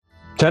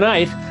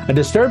Tonight, a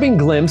disturbing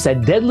glimpse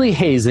at deadly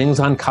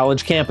hazings on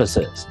college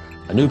campuses.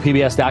 A new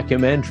PBS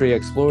documentary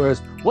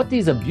explores what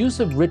these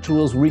abusive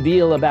rituals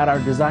reveal about our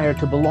desire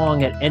to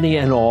belong at any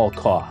and all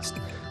cost.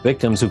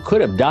 Victims who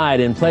could have died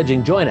in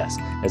pledging join us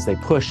as they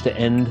push to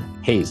end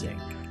hazing.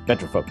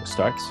 Metro Focus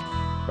starts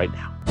right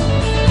now.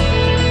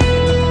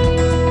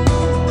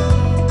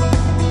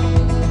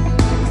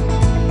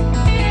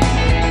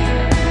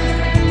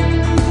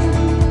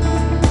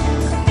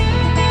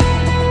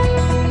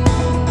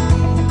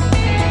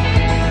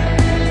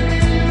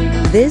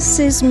 This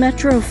is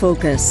Metro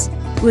Focus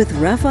with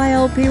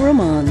Raphael P.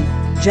 Roman,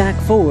 Jack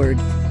Ford,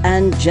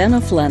 and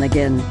Jenna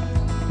Flanagan.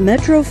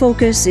 Metro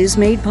Focus is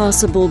made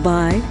possible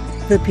by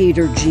the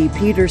Peter G.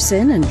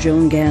 Peterson and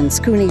Joan Gans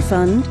Cooney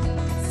Fund,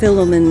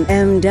 Philemon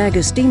M.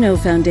 D'Agostino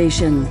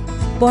Foundation,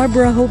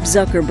 Barbara Hope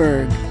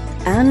Zuckerberg,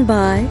 and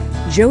by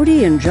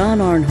Jody and John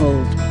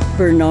Arnhold,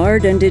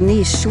 Bernard and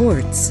Denise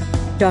Schwartz,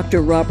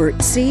 Dr.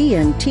 Robert C.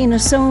 and Tina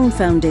Sohn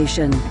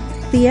Foundation,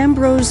 the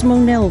Ambrose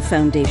Monell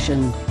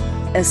Foundation,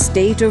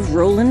 Estate of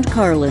Roland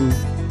Carlin,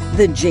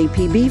 the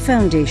JPB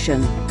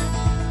Foundation.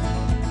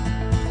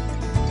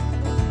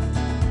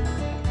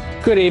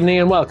 Good evening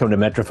and welcome to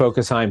Metro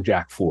Focus. I'm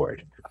Jack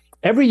Ford.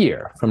 Every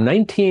year, from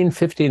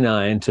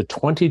 1959 to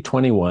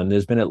 2021,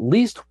 there's been at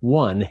least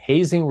one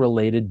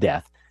hazing-related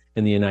death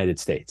in the United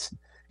States,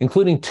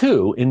 including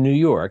 2 in New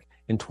York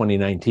in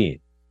 2019.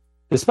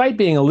 Despite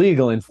being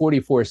illegal in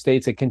 44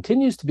 states, it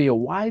continues to be a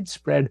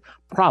widespread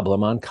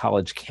problem on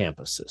college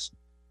campuses.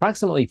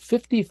 Approximately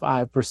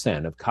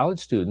 55% of college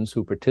students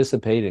who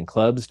participate in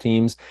clubs,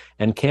 teams,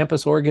 and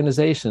campus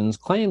organizations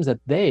claims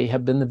that they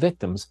have been the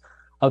victims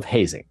of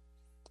hazing.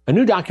 A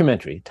new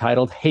documentary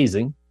titled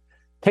Hazing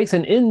takes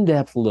an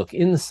in-depth look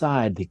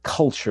inside the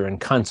culture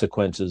and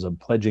consequences of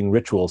pledging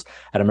rituals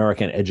at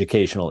American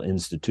educational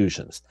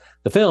institutions.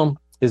 The film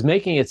is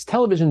making its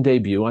television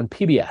debut on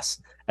PBS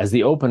as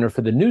the opener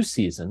for the new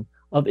season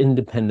of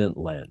Independent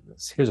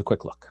Lens. Here's a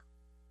quick look.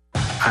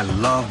 I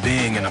love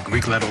being in a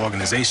Greek-led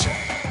organization.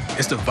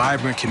 It's the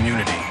vibrant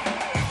community,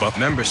 but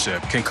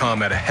membership can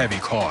come at a heavy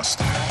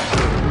cost.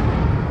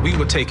 We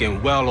were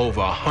taking well over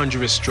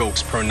 100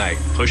 strokes per night.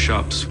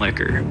 Push-ups,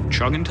 liquor,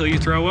 chug until you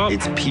throw up.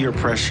 It's peer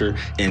pressure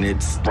in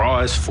its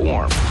rawest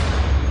form.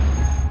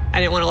 I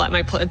didn't want to let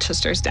my pledge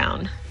sisters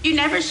down. You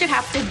never should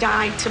have to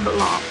die to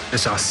belong.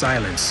 It's our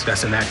silence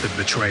that's an act of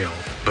betrayal,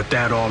 but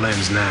that all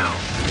ends now.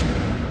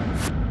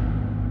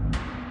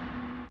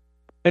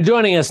 And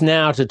joining us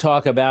now to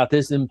talk about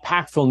this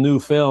impactful new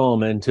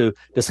film and to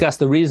discuss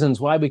the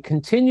reasons why we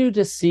continue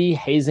to see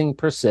hazing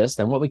persist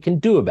and what we can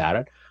do about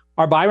it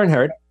are Byron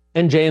Hurt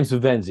and James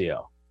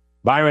Vivenzio.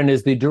 Byron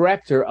is the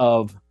director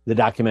of the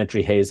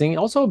documentary Hazing,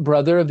 also a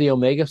brother of the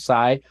Omega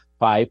Psi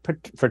Phi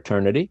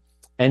fraternity.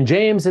 And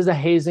James is a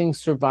hazing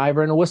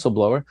survivor and a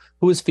whistleblower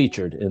who is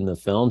featured in the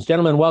films.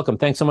 Gentlemen, welcome.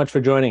 Thanks so much for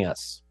joining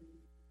us.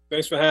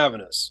 Thanks for having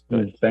us.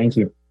 Thank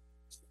you.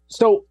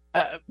 So,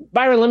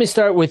 Byron, let me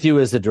start with you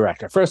as the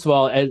director. First of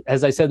all,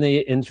 as I said in the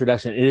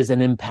introduction, it is an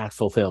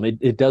impactful film.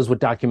 It does what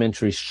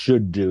documentaries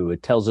should do.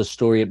 It tells a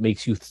story. It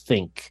makes you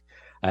think.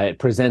 It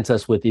presents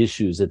us with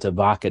issues. It's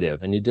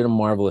evocative. And you did a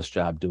marvelous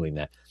job doing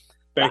that.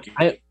 Thank you.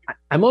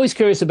 I'm always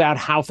curious about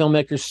how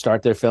filmmakers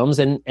start their films.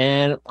 And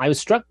I was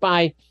struck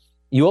by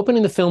you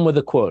opening the film with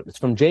a quote. It's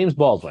from James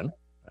Baldwin,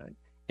 right,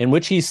 in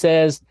which he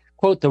says,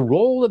 quote, "The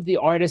role of the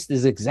artist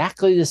is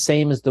exactly the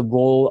same as the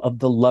role of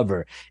the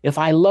lover. If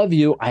I love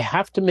you, I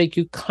have to make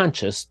you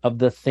conscious of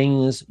the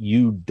things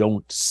you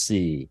don't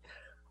see."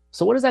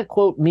 So what does that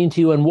quote mean to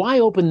you, and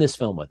why open this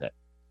film with it?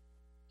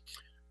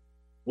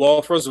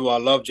 Well, first of all, I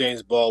love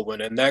James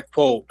Baldwin, and that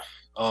quote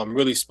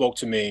really spoke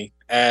to me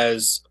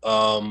as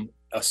a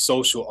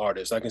social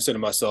artist. I consider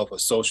myself a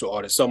social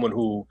artist, someone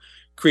who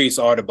creates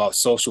art about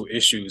social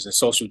issues and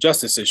social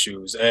justice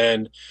issues.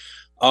 And,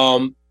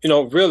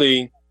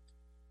 really,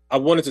 I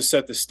wanted to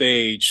set the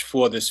stage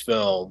for this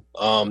film,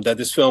 that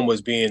this film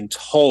was being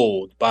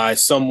told by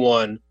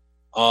someone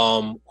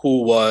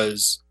who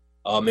was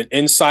an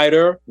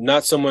insider,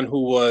 not someone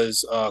who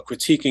was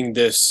critiquing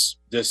this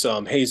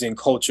hazing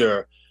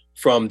culture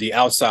from the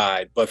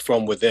outside, but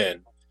from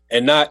within,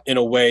 and not in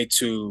a way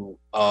to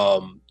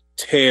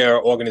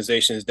tear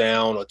organizations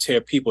down or tear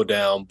people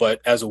down,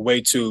 but as a way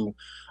to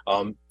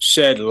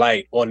shed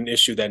light on an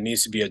issue that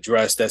needs to be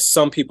addressed that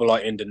some people are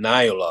in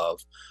denial of.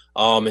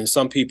 And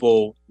some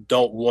people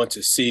don't want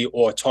to see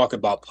or talk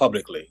about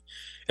publicly.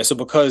 And so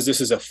because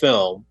this is a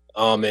film,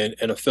 and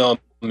a film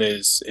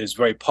is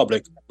very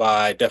public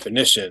by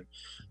definition,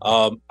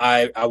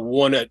 I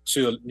wanted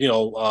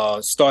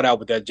to, start out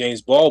with that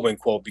James Baldwin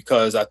quote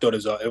because I thought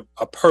it was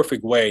a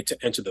perfect way to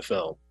enter the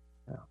film.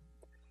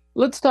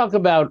 Let's talk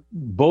about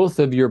both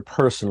of your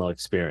personal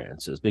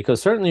experiences,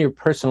 because certainly your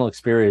personal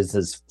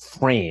experiences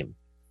frame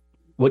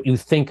what you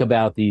think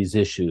about these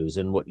issues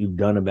and what you've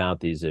done about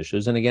these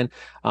issues. And again,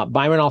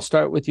 Byron, I'll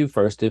start with you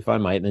first, if I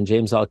might, and then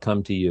James, I'll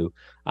come to you.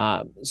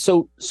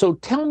 So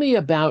tell me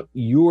about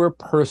your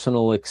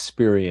personal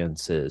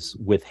experiences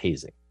with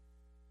hazing.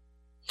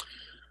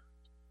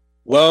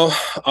 Well,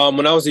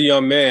 when I was a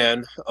young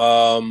man,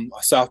 a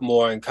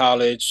sophomore in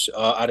college,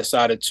 I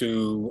decided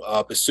to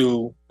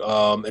pursue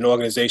an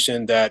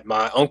organization that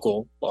my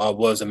uncle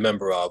was a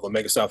member of,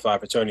 Omega Psi Phi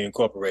Fraternity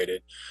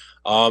Incorporated.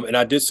 And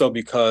I did so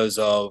because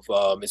of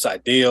its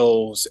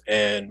ideals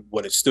and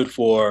what it stood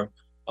for,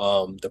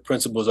 the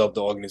principles of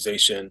the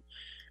organization.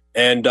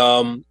 And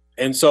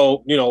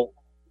so,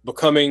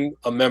 becoming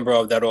a member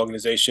of that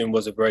organization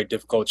was a very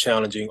difficult,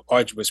 challenging,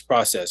 arduous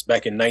process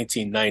back in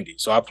 1990.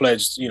 So I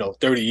pledged,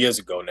 30 years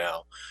ago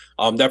now.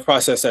 That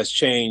process has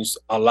changed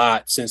a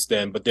lot since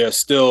then, but there's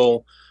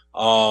still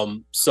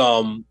some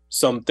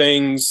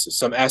things,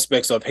 some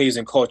aspects of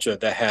hazing culture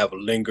that have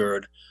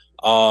lingered,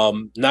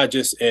 not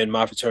just in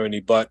my fraternity,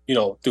 but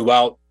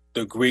throughout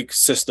the Greek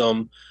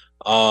system,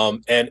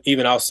 and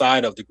even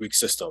outside of the Greek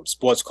system,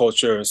 sports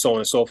culture, and so on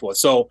and so forth.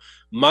 So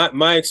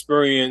my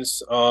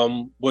experience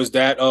was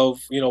that of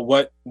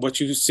what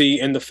you see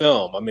in the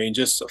film. I mean,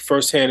 just a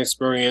firsthand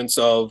experience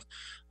of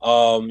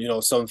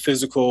some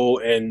physical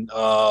and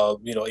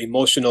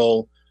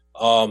emotional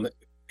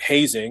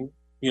hazing,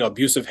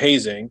 abusive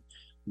hazing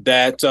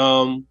that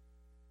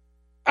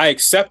I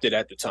accepted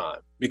at the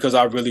time because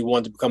I really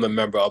wanted to become a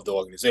member of the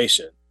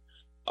organization.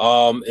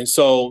 And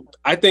so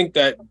I think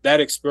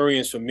that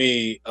experience for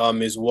me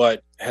is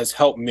what has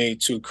helped me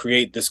to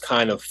create this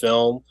kind of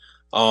film,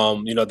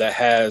 that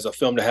has a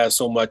film that has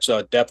so much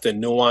depth and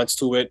nuance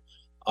to it.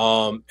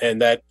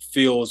 And that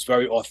feels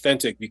very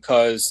authentic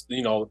because,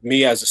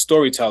 me as a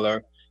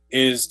storyteller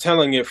is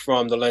telling it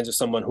from the lens of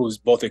someone who's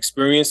both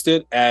experienced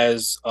it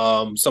as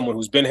someone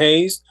who's been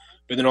hazed,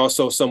 but then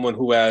also someone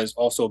who has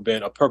also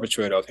been a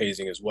perpetrator of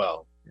hazing as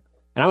well.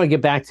 And I want to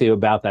get back to you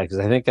about that because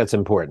I think that's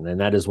important.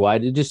 And that is, why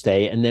did you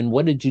stay? And then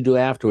what did you do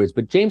afterwards?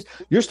 But James,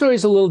 your story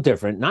is a little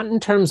different, not in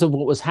terms of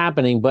what was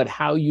happening, but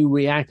how you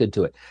reacted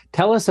to it.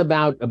 Tell us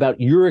about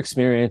your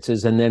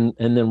experiences and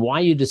then why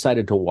you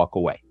decided to walk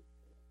away.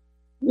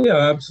 Yeah,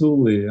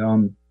 absolutely.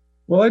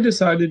 Well, I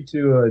decided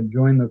to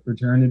join the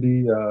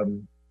fraternity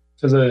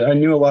because I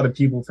knew a lot of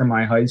people from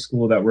my high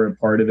school that were a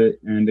part of it,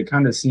 and it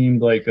kind of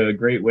seemed like a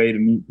great way to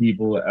meet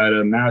people at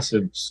a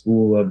massive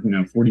school of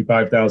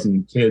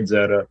 45,000 kids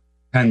at a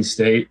Penn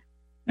State.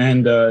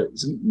 And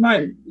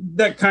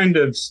that kind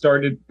of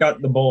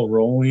got the ball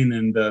rolling,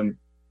 and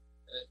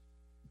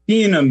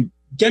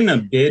getting a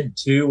bid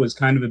too was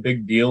kind of a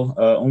big deal.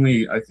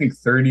 Only I think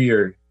 30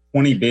 or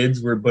 20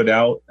 bids were put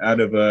out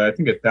of I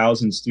think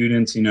 1,000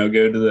 students,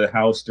 go to the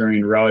house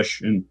during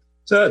rush, and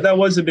so that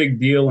was a big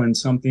deal and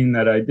something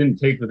that I didn't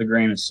take with a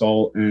grain of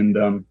salt.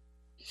 And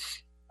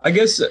I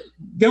guess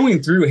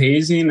going through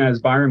hazing, as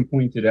Byron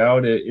pointed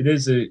out, it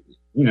is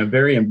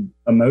very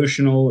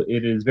emotional.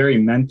 It is very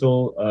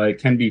mental. It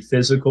can be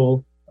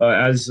physical,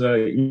 as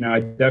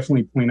I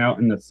definitely point out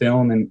in the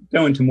film and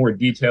go into more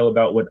detail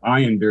about what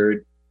I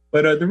endured.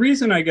 But the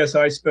reason I guess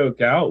I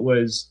spoke out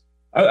was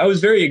I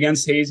was very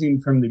against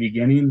hazing from the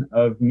beginning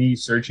of me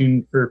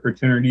searching for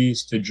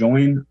fraternities to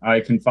join.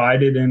 I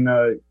confided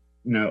in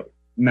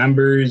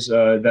members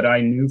that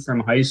I knew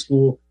from high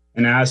school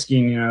and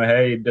asking,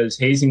 hey, does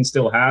hazing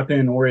still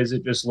happen, or is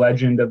it just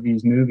legend of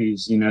these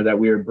movies, that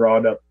we were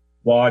brought up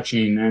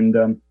watching?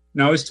 And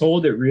I was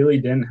told it really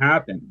didn't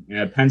happen.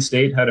 Penn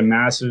State had a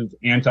massive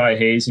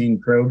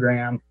anti-hazing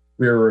program.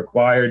 We were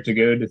required to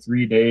go to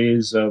 3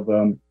 days of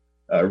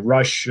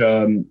rush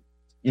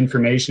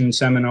information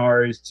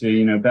seminars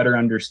to better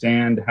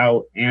understand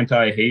how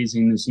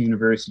anti-hazing this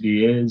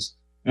university is.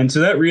 And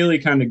so that really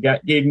kind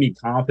of gave me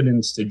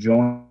confidence to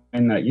join,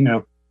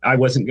 that I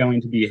wasn't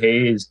going to be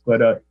hazed.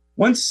 But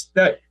once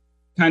that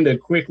kind of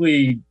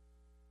quickly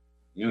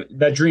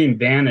that dream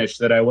vanished,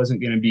 that I wasn't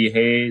going to be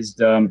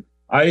hazed,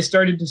 I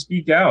started to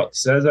speak out.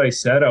 So as I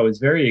said, I was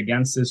very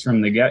against this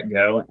from the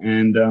get-go.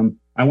 And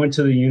I went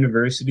to the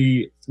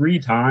university 3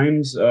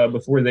 times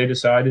before they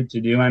decided to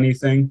do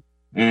anything.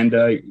 And,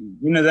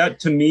 that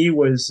to me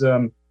was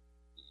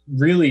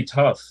really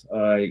tough,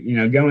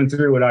 going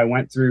through what I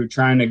went through,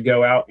 trying to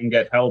go out and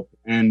get help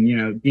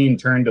and, being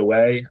turned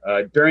away.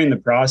 During the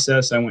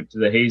process, I went to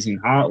the hazing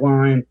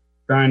hotline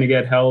trying to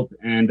get help,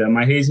 and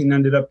my hazing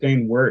ended up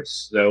getting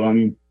worse. So, I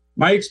mean,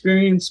 my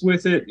experience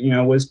with it,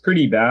 was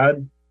pretty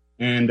bad.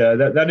 And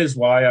that is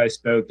why I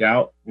spoke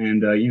out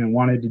and,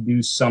 wanted to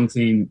do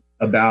something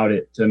about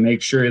it to make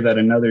sure that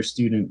another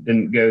student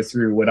didn't go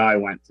through what I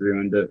went through,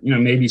 and to,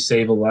 maybe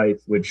save a life,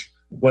 which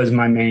was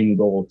my main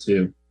goal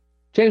too.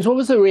 James, what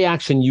was the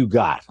reaction you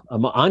got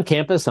on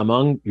campus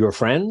among your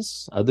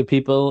friends, other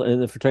people in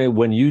the fraternity,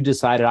 when you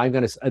decided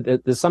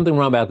there's something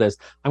wrong about this,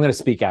 I'm going to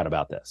speak out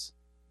about this?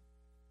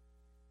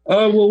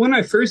 Well, when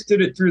I first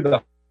did it through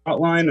the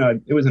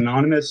hotline, it was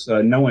anonymous.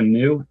 No one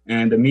knew.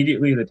 And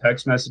immediately the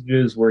text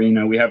messages were,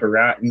 we have a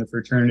rat in the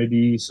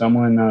fraternity.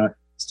 Someone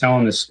is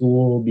telling the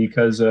school,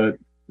 because the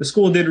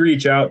school did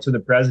reach out to the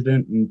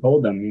president and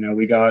told them,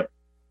 we got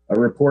a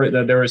report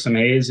that there was some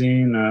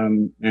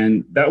hazing.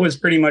 And that was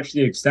pretty much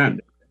the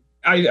extent.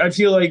 I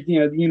feel like,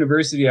 the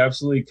university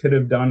absolutely could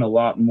have done a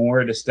lot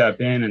more to step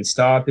in and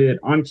stop it.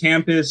 On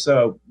campus,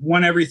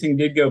 when everything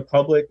did go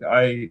public,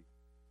 I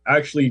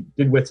actually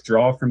did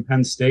withdraw from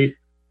Penn State.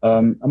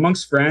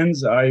 Amongst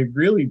friends, I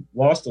really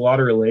lost a lot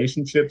of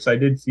relationships. I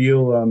did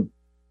feel,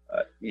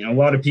 a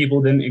lot of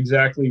people didn't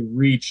exactly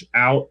reach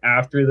out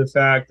after the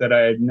fact that I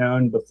had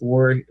known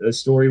before the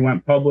story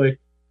went public.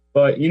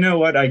 But you know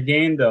what? I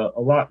gained a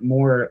lot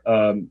more,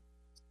 a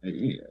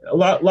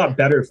lot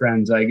better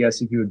friends, I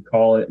guess, if you would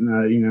call it.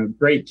 And,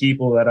 great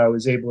people that I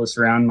was able to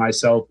surround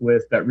myself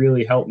with that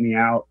really helped me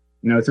out,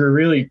 through a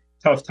really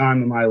tough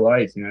time in my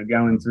life,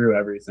 going through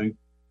everything.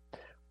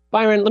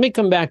 Byron, let me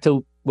come back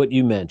to what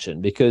you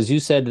mentioned, because you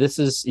said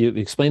you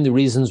explained the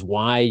reasons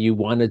why you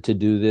wanted to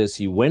do this.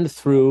 You went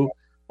through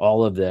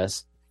all of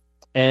this,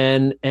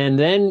 and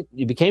then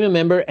you became a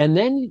member, and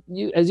then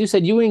you, as you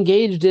said, you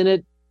engaged in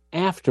it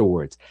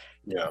afterwards.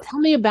 Yeah. Tell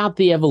me about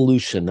the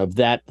evolution of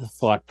that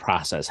thought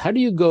process. How do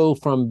you go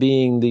from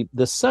being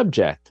the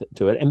subject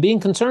to it and being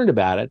concerned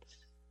about it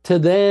to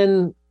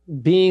then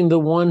being the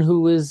one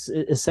who is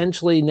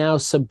essentially now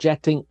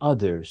subjecting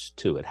others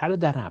to it? How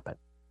did that happen?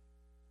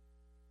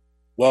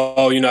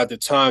 Well, at the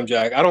time,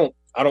 Jack, I don't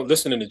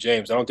listening to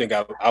James, I don't think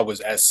I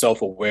was as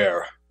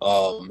self-aware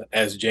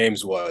as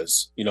James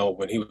was,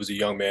 when he was a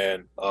young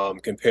man,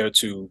 compared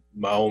to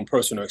my own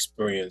personal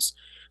experience.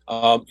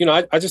 I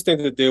just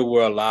think that there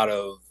were a lot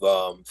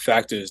of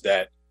factors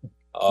that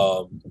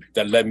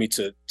led me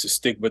to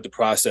stick with the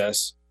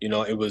process.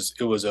 It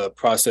was a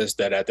process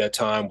that at that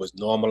time was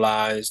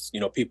normalized.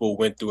 People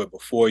went through it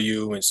before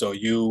you, and so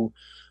you,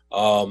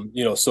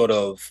 sort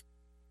of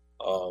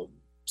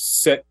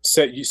set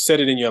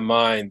it in your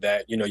mind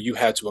that you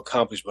had to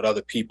accomplish what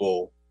other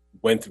people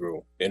went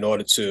through in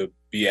order to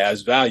be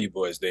as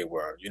valuable as they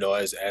were,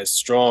 as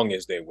strong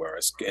as they were,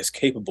 as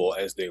capable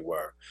as they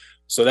were.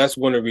 So that's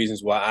one of the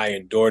reasons why I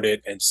endured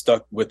it and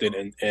stuck with it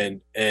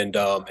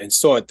and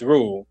saw it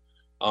through,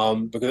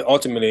 because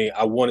ultimately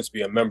I wanted to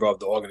be a member of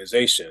the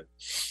organization.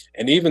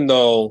 And even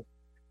though,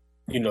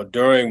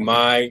 during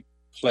my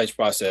pledge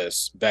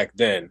process back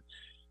then,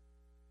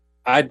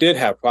 I did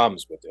have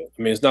problems with it.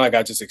 I mean, it's not like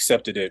I just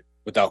accepted it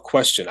without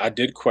question. I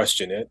did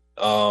question it.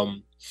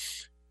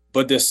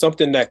 But there's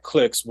something that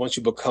clicks once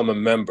you become a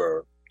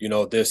member.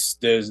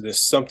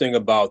 There's something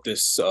about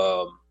this,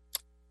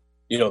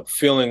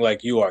 feeling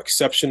like you are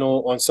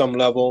exceptional on some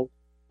level.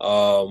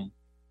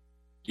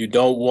 You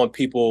don't want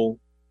people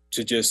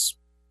to just,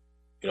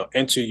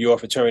 enter your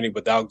fraternity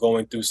without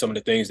going through some of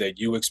the things that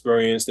you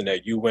experienced and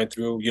that you went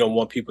through. You don't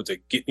want people to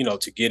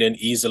get in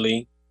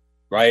easily,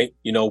 right?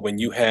 When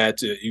you had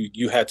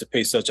to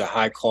pay such a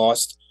high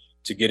cost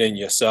to get in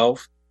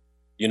yourself,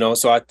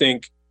 so I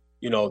think,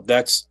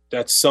 that's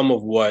some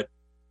of what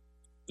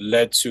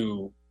led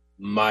to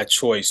my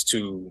choice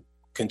to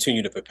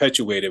continue to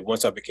perpetuate it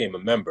once I became a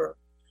member.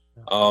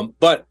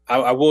 But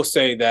I will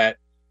say that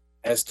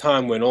as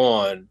time went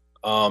on,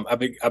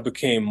 I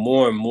became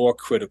more and more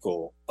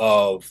critical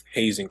of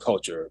hazing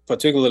culture,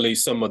 particularly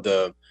some of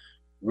the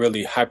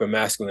really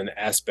hypermasculine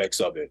aspects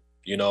of it,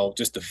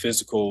 just the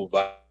physical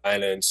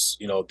violence,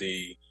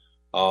 the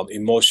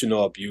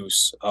emotional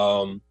abuse.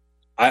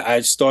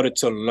 I started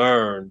to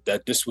learn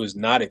that this was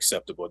not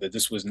acceptable, that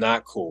this was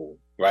not cool,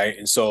 right?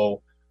 And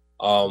so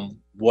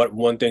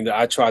one thing that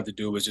I tried to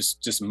do was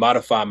just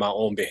modify my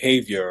own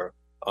behavior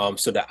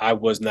so that I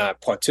was not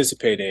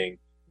participating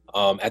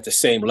at the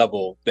same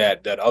level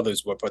that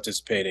others were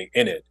participating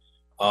in it.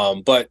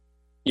 But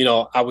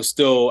I was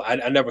still,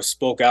 I never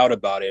spoke out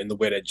about it in the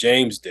way that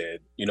James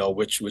did,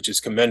 which is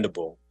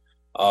commendable.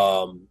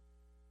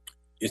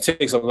 It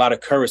takes a lot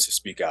of courage to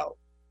speak out.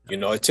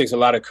 It takes a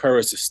lot of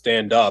courage to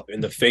stand up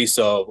in the face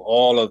of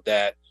all of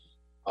that,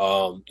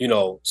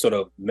 sort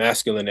of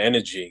masculine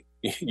energy,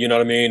 you know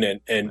what I mean?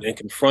 And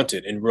confront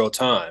it in real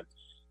time.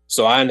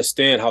 So I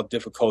understand how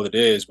difficult it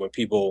is when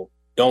people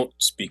don't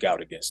speak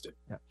out against it.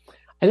 Yeah.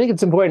 I think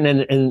it's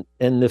important,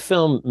 and the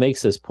film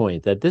makes this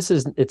point, that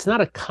it's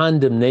not a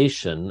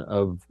condemnation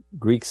of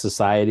Greek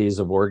societies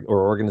or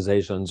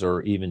organizations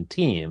or even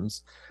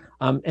teams.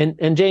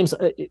 And James,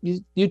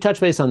 you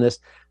touched base on this.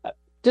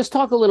 Just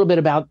talk a little bit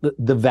about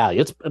the value.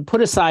 Let's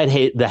put aside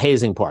the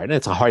hazing part. And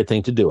it's a hard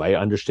thing to do. I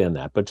understand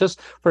that. But just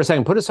for a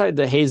second, put aside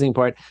the hazing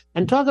part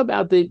and talk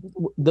about the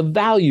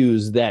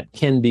values that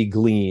can be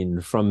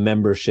gleaned from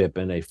membership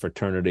in a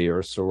fraternity or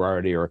a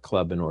sorority or a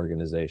club and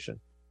organization.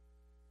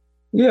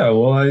 Yeah,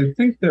 well, I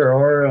think there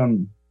are a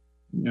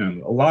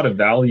lot of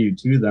value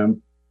to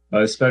them,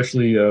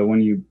 especially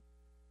when you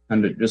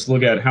kind of just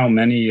look at how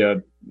many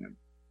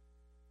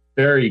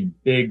very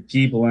big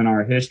people in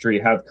our history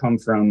have come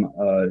from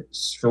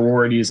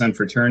sororities and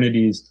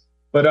fraternities.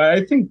 But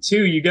I think,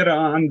 too, you get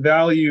on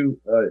value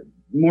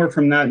more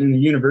from that in the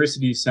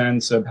university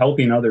sense of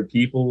helping other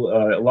people,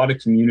 a lot of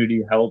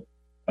community help.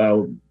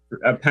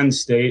 At Penn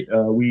State,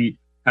 we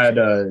had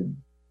a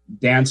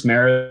dance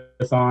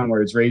marathon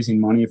where it's raising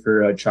money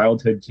for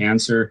childhood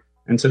cancer.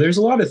 And so there's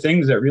a lot of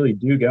things that really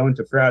do go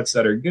into frats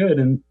that are good.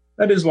 And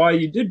that is why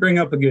you did bring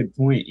up a good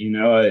point.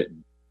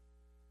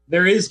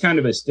 There is kind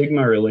of a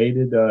stigma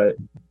related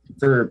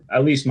for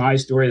at least my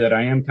story that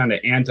I am kind of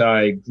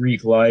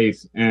anti-Greek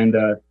life. And,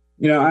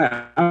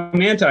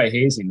 I'm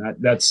anti-hazing.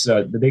 That's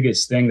the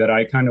biggest thing that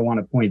I kind of want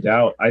to point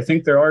out. I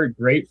think there are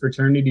great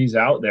fraternities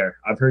out there.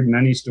 I've heard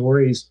many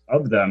stories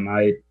of them.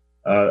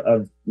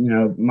 Of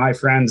my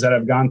friends that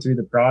have gone through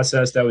the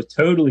process that was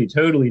totally,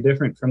 totally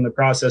different from the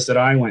process that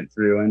I went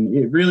through, and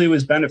it really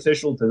was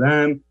beneficial to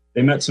them.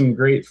 They met some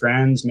great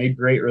friends, made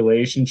great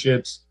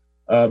relationships.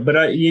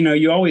 But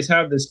you always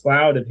have this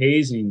cloud of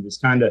hazing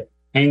just kind of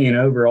hanging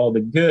over all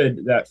the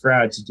good that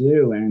frats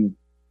do, and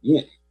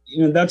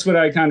that's what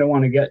I kind of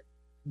want to get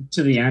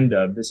to the end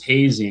of, this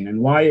hazing and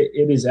why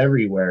it is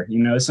everywhere.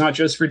 It's not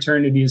just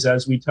fraternities,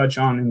 as we touch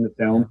on in the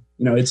film.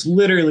 It's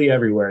literally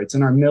everywhere. It's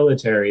in our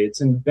military,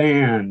 it's in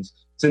bands,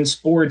 it's in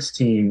sports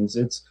teams,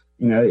 it's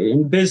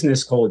in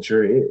business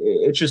culture.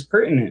 It's just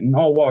pertinent in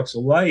all walks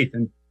of life.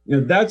 And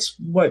that's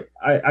what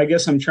I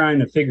guess I'm trying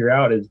to figure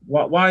out is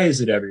why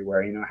is it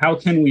everywhere? How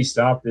can we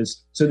stop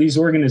this so these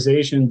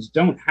organizations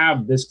don't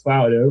have this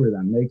cloud over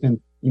them? They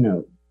can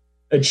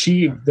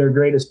achieve their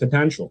greatest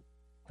potential.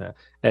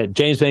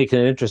 James makes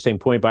an interesting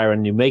point,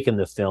 Byron, you make in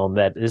the film,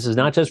 that this is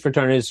not just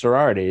fraternities,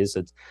 sororities.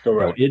 It's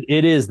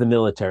it is the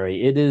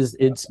military.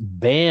 It's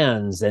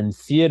bands and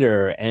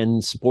theater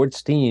and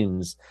sports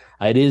teams.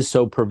 It is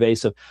so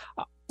pervasive.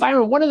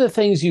 Byron, one of the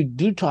things you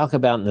do talk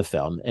about in the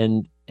film,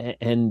 and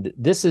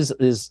this is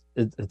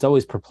it's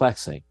always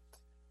perplexing.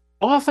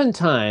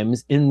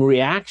 Oftentimes, in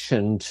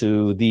reaction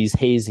to these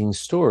hazing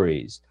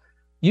stories,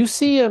 you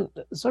see a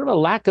sort of a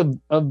lack of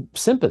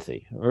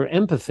sympathy or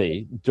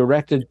empathy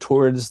directed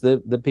towards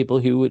the people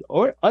who would,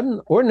 or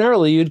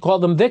ordinarily you'd call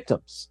them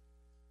victims.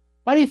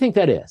 Why do you think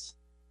that is?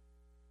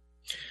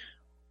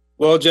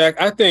 Well,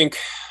 Jack, I think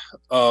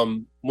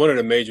one of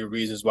the major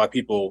reasons why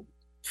people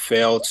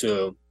fail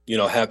to,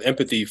 have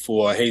empathy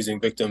for hazing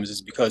victims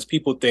is because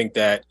people think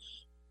that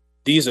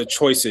these are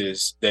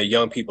choices that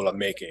young people are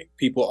making.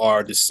 People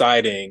are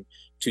deciding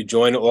to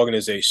join an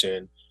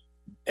organization,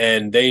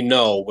 and they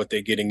know what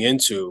they're getting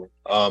into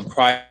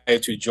prior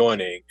to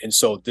joining. And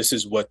so this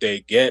is what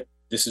they get.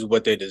 This is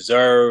what they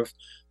deserve.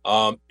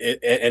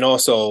 And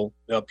also,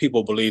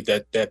 people believe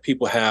that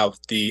people have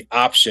the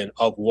option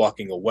of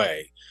walking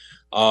away.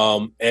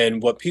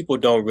 And what people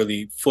don't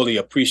really fully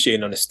appreciate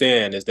and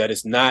understand is that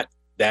it's not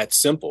that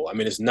simple. I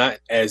mean, it's not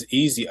as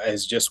easy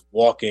as just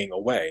walking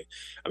away.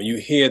 I mean, you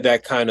hear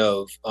that kind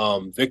of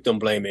victim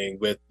blaming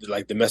with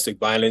like domestic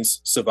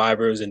violence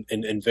survivors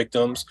and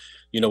victims,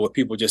 where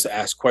people just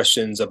ask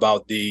questions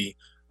about the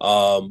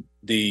victim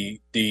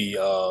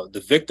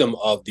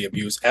of the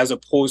abuse, as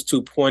opposed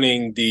to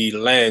pointing the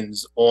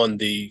lens on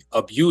the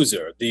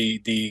abuser,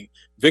 the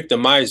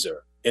victimizer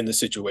in the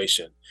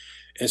situation.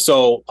 And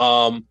so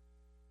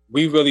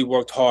we really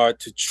worked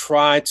hard to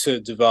try to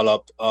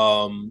develop,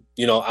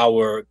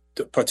 our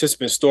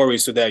participant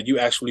stories so that you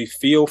actually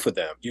feel for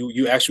them.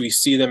 You actually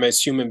see them as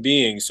human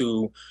beings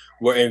who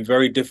were in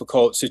very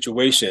difficult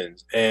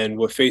situations and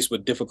were faced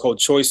with difficult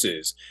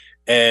choices,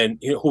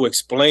 and who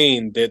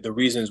explained the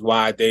reasons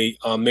why they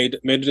made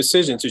a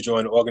decision to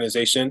join an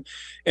organization.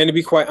 And to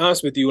be quite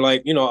honest with you,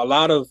 like, a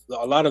lot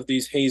of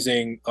these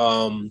hazing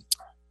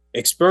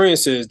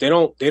experiences, they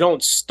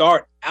don't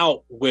start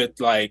out with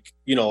like,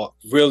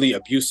 really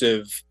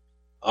abusive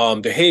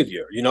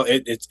behavior.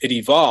 It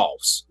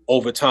evolves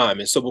over time.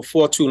 And so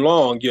before too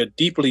long, you're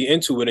deeply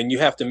into it, and you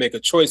have to make a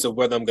choice of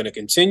whether I'm going to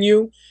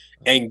continue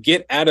and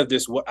get out of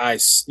this what I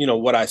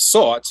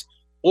sought,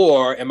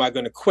 or am I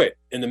going to quit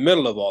in the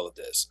middle of all of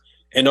this?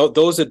 And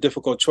those are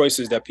difficult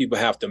choices that people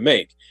have to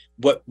make.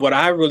 But what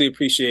I really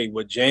appreciate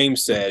what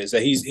James said is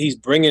that he's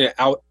bringing it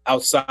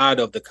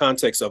outside of the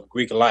context of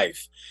Greek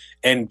life,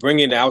 and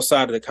bringing it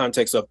outside of the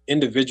context of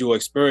individual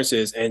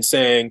experiences, and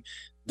saying,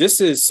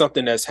 this is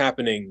something that's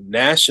happening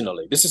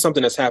nationally. This is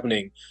something that's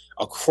happening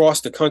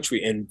across the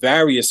country in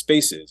various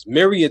spaces,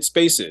 myriad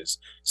spaces,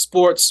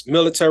 sports,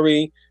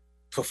 military,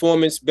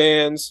 performance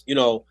bands,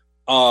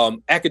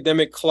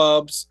 academic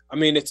clubs. I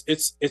mean,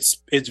 it's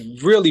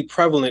really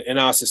prevalent in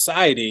our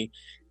society.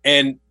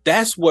 And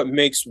that's what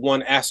makes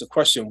one ask the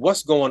question,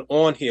 what's going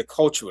on here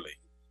culturally?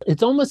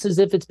 It's almost as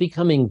if it's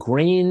become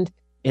ingrained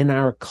in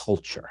our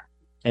culture.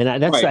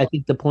 And that's, right, I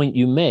think, the point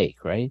you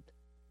make, right?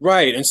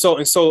 Right. And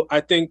so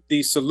I think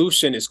the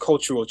solution is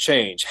cultural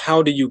change.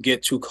 How do you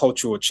get to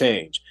cultural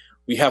change?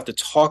 We have to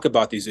talk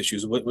about these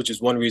issues, which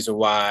is one reason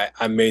why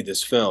I made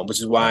this film, which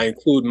is why I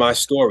include my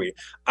story.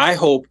 I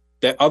hope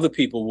that other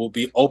people will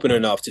be open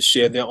enough to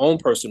share their own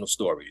personal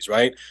stories,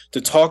 right?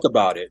 To talk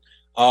about it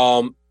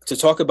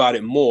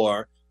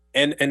more,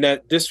 and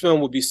that this film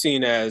will be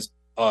seen as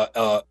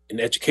an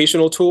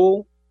educational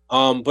tool,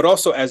 but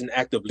also as an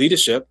act of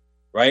leadership.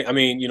 Right. I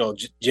mean,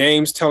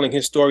 James telling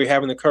his story,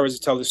 having the courage to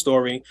tell his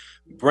story,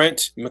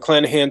 Brent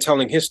McClanahan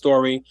telling his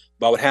story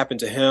about what happened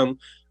to him.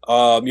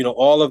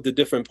 All of the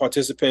different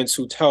participants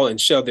who tell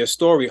and share their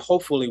story,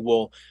 hopefully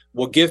will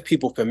give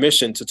people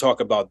permission to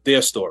talk about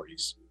their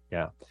stories.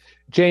 Yeah.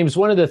 James,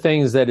 one of the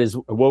things that is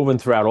woven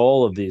throughout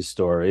all of these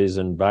stories,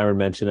 and Byron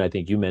mentioned, I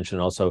think you mentioned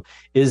also,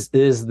 is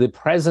the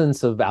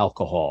presence of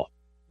alcohol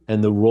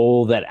and the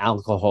role that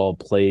alcohol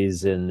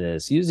plays in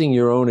this, using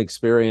your own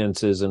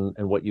experiences and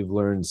what you've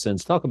learned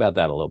since. Talk about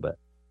that a little bit.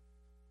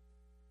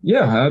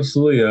 Yeah,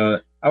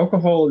 absolutely.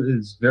 Alcohol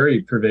is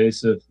very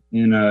pervasive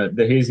in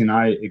the hazing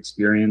I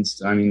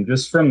experienced. I mean,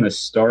 just from the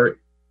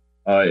start,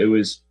 it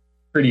was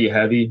pretty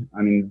heavy.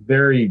 I mean,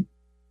 very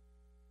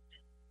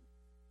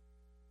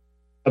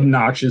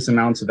obnoxious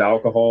amounts of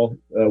alcohol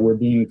were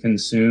being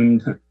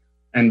consumed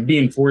and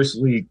being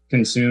forcibly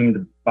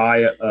consumed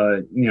by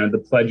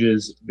the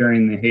pledges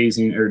during the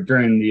hazing or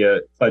during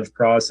the pledge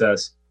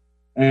process.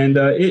 And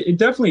it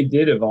definitely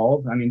did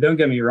evolve. I mean, don't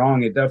get me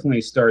wrong, it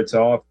definitely starts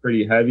off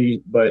pretty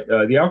heavy, but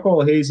the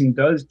alcohol hazing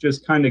does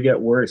just kind of get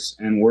worse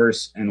and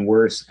worse and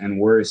worse and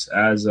worse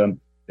as the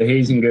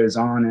hazing goes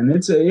on. And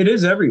it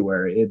is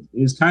everywhere. It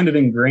is kind of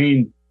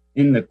ingrained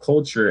in the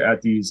culture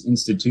at these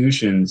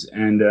institutions.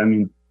 And I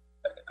mean,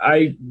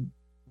 I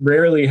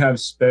rarely have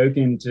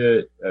spoken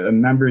to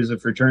members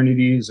of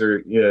fraternities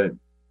or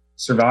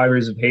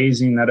survivors of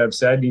hazing that have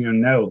said,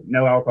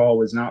 no alcohol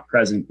was not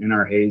present in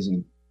our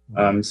hazing.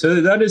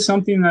 So that is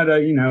something that,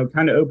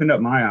 kind of opened up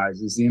my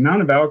eyes, is the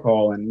amount of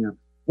alcohol and,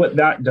 what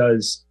that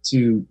does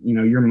to,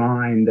 your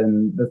mind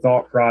and the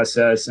thought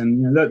process.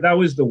 And that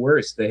was the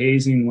worst. The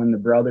hazing when the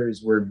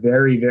brothers were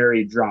very,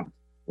 very drunk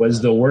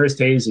was the worst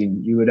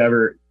hazing you would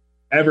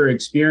ever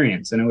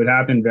experience. And it would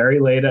happen very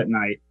late at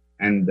night.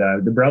 And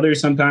the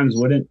brothers sometimes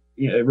wouldn't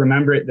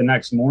remember it the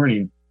next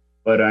morning.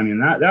 But I mean,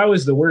 that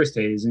was the worst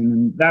hazing.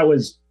 And that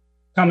was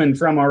coming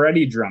from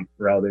already drunk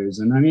brothers.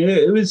 And I mean,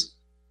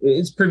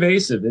 it's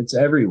pervasive. It's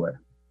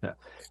everywhere. Yeah.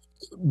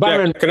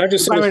 Byron, can I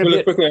just say this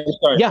really quickly? I'm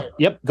sorry. Yeah,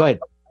 yep, go ahead.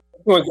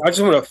 I just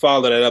want to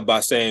follow that up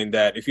by saying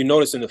that if you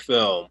notice in the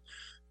film,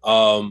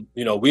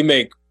 we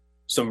make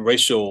some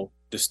racial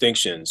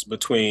distinctions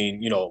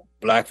between,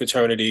 Black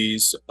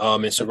fraternities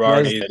and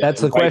sororities.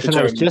 That's the question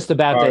I was just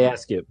about to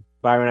ask you,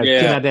 Byron. I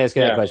was about to ask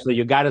you that question. So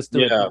you got us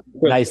to it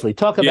nicely.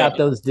 Talk about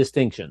those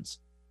distinctions.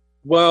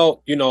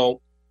 Well,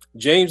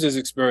 James's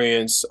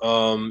experience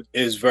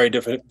is very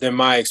different than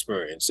my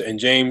experience, and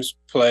James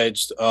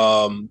pledged,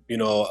 a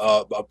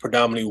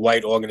predominantly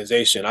white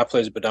organization. I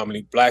pledged a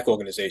predominantly Black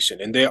organization,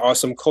 and there are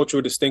some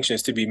cultural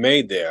distinctions to be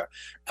made there.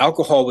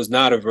 Alcohol was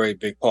not a very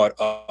big part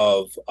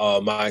of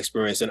my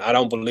experience, and I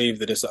don't believe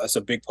that it's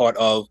a big part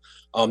of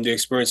the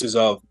experiences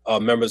of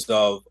members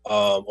of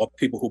or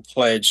people who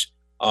pledge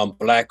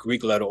Black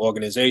Greek-letter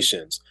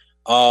organizations.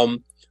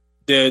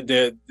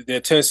 There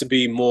tends to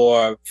be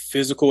more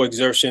physical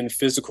exertion,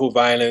 physical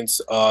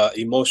violence,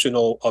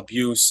 emotional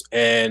abuse,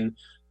 and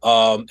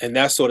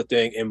that sort of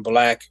thing in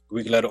Black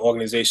Greek letter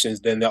organizations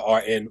than there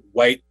are in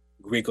white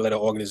Greek letter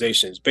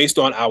organizations. Based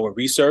on our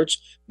research,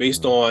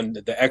 based on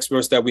the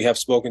experts that we have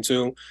spoken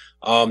to,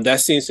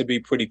 that seems to be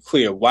pretty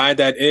clear. Why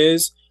that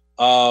is,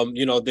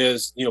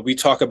 we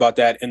talk about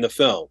that in the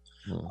film,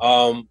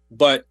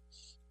 but.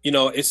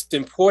 It's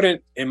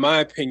important, in my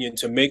opinion,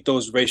 to make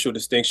those racial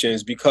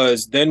distinctions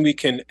because then we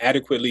can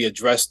adequately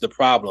address the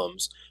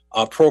problems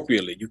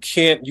appropriately. You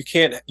can't,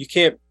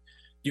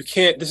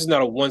 this is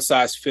not a one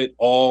size fit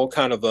all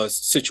kind of a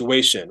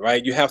situation,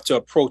 right? You have to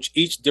approach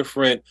each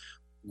different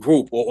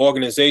group or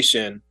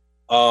organization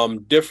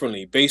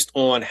differently based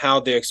on how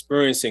they're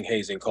experiencing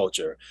hazing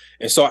culture.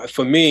 And so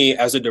for me,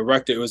 as a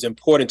director, it was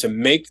important to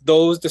make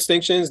those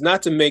distinctions,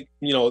 not to make,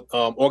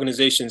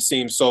 organizations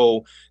seem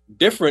so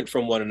different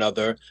from one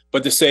another,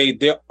 but to say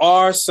there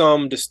are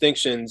some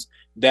distinctions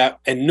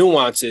and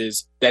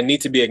nuances that need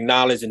to be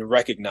acknowledged and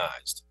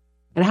recognized.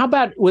 And how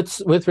about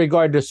with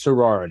regard to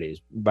sororities,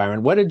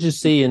 Byron? What did you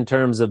see in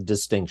terms of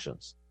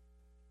distinctions?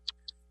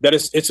 That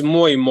it's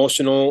more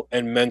emotional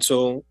and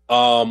mental,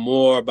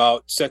 more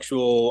about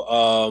sexual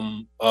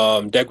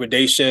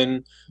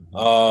degradation,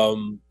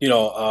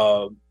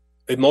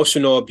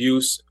 emotional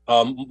abuse,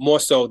 more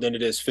so than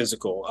it is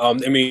physical.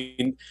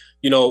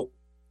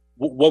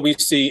 What we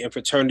see in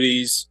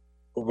fraternities,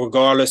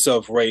 regardless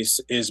of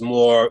race, is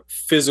more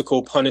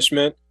physical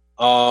punishment.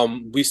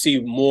 We see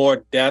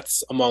more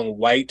deaths among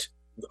white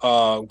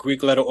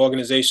Greek letter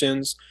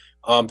organizations,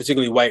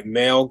 particularly white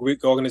male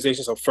Greek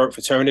organizations or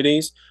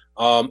fraternities.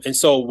 And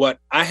so what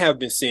I have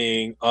been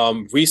seeing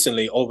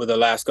recently over the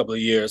last couple of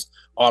years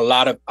are a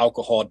lot of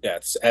alcohol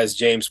deaths, as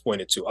James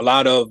pointed to. A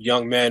lot of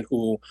young men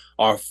who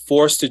are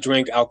forced to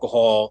drink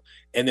alcohol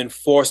and then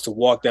forced to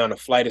walk down a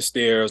flight of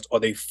stairs, or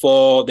they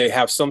fall, they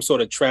have some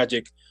sort of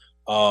tragic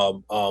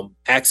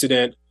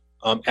accident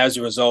as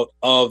a result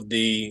of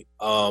the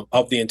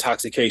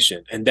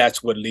intoxication. And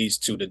that's what leads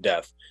to the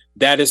death.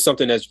 That is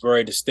something that's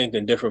very distinct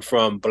and different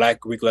from Black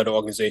Greek letter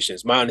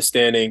organizations. My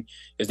understanding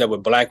is that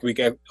with Black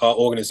Greek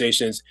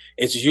organizations,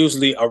 it's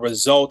usually a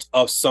result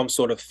of some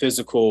sort of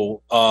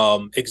physical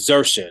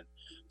exertion,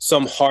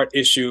 some heart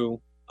issue.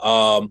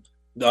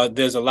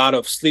 There's a lot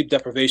of sleep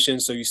deprivation.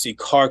 So you see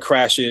car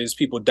crashes,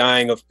 people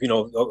dying of,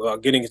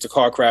 getting into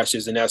car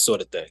crashes and that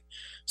sort of thing.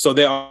 So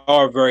there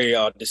are very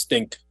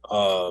distinct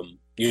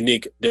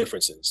unique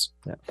differences.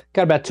 Yeah.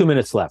 Got about 2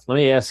 minutes left. Let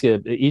me ask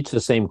you each the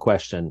same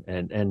question.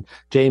 And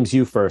James,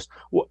 you first.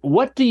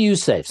 What do you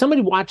say? If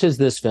somebody watches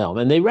this film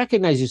and they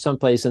recognize you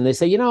someplace and they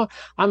say,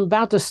 I'm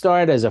about to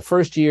start as a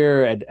first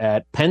year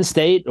at Penn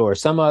State or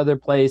some other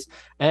place,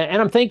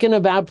 and I'm thinking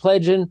about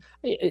pledging.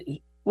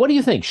 What do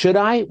you think? Should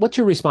I? What's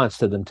your response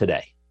to them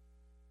today?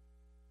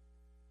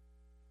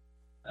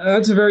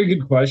 That's a very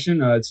good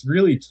question. It's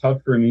really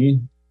tough for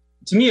me.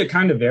 To me, it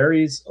kind of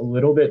varies a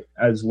little bit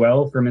as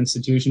well from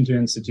institution to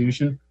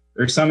institution.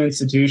 There are some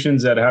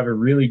institutions that have a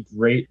really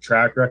great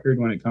track record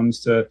when it comes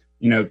to,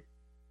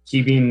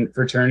 keeping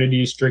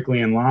fraternities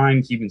strictly in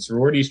line, keeping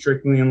sororities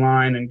strictly in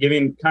line, and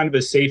giving kind of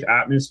a safe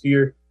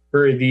atmosphere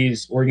for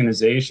these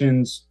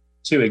organizations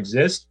to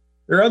exist.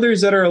 There are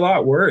others that are a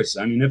lot worse.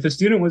 I mean, if a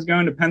student was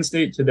going to Penn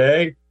State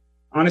today,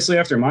 honestly,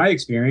 after my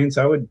experience,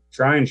 I would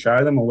try and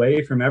shy them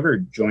away from ever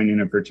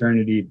joining a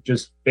fraternity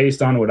just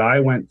based on what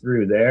I went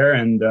through there.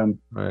 And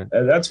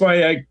that's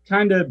why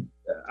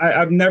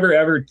I've never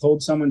ever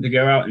told someone to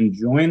go out and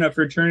join a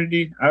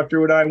fraternity after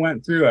what I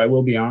went through. I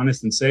will be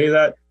honest and say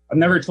that. I've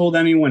never told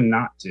anyone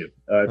not to,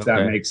 if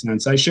that makes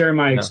sense. I share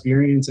my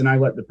experience and I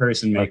let the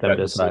person make that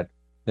decision.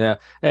 Yeah.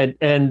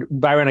 And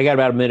Byron, I got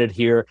about a minute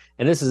here.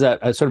 And this is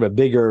a sort of a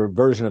bigger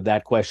version of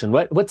that question.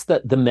 What's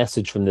the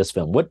message from this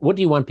film? What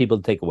do you want people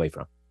to take away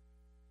from?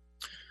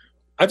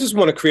 I just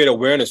want to create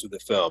awareness with the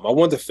film. I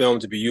want the film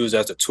to be used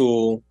as a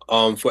tool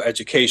for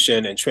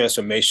education and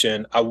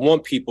transformation. I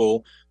want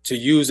people to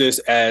use this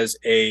as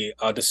a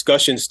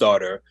discussion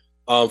starter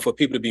for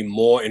people to be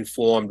more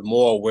informed,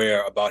 more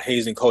aware about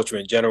hazing culture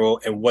in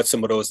general and what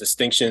some of those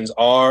distinctions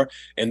are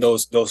and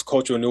those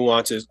cultural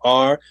nuances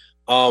are.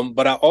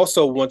 But I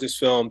also want this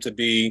film to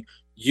be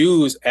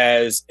used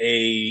as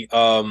a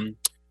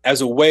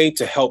way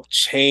to help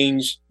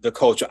change the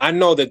culture. I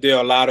know that there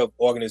are a lot of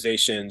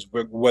organizations,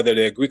 whether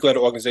they're Greek-led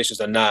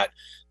organizations or not,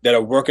 that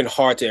are working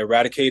hard to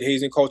eradicate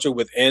hazing culture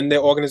within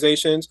their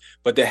organizations,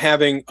 but they're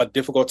having a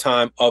difficult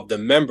time of the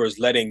members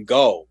letting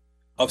go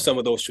of some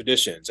of those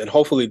traditions. And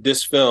hopefully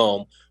this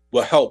film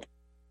will help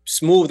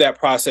smooth that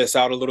process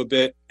out a little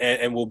bit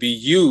and will be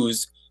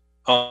used,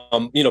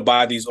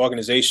 by these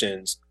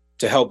organizations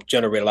to help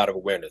generate a lot of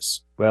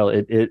awareness. Well,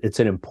 it's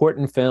an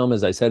important film.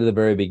 As I said at the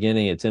very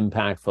beginning, it's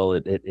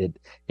impactful.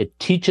 It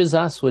teaches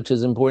us, which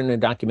is important in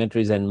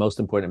documentaries, and most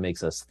important, it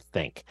makes us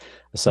think.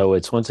 So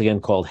it's once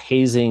again called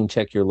Hazing.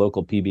 Check your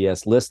local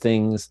PBS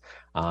listings.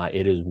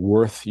 It is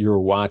worth your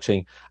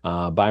watching.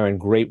 Byron,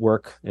 great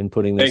work in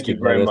putting this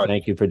together. Very much.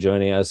 Thank you for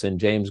joining us. And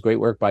James, great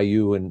work by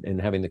you in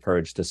having the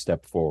courage to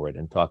step forward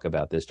and talk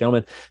about this.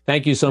 Gentlemen,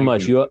 thank you so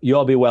much. You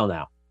all be well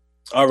now.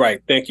 All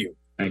right. Thank you.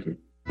 Thank you.